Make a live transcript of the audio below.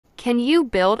Can you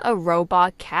build a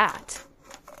robot cat?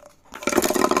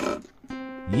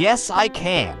 Yes, I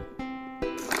can.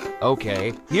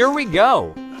 Okay, here we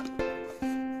go.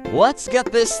 Let's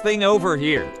get this thing over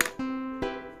here.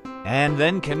 And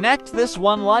then connect this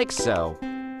one like so.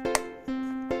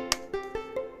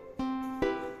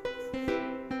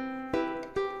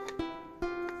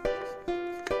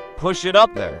 Push it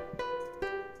up there.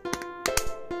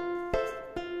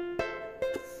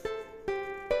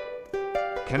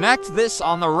 Connect this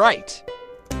on the right.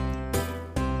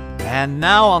 And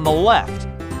now on the left.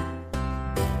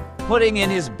 Putting in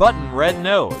his button red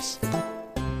nose.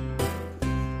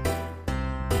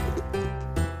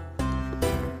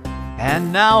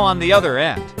 And now on the other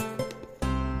end.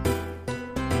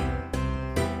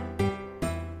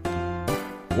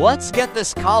 Let's get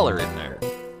this collar in there.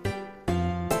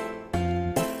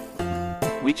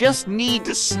 We just need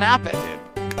to snap it in.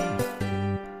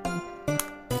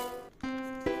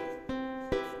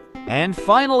 And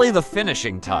finally, the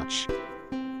finishing touch.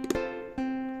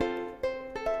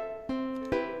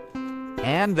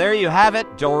 And there you have it,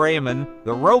 Doraemon,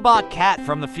 the robot cat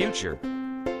from the future.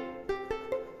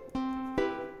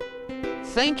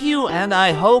 Thank you, and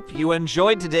I hope you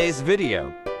enjoyed today's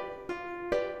video.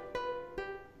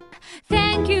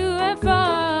 Thank you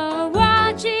for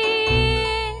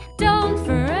watching. Don't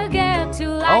forget to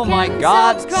like Oh my and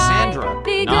God, subscribe, Sandra, not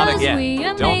because again. we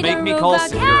have Don't made make a me call robot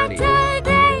security. cat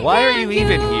today. Why are you Thank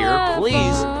even here?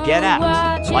 Please, get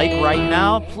out. for Like right watching.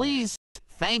 now, please.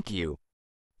 Thank you.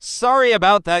 Sorry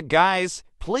about that, guys.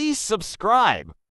 Please subscribe.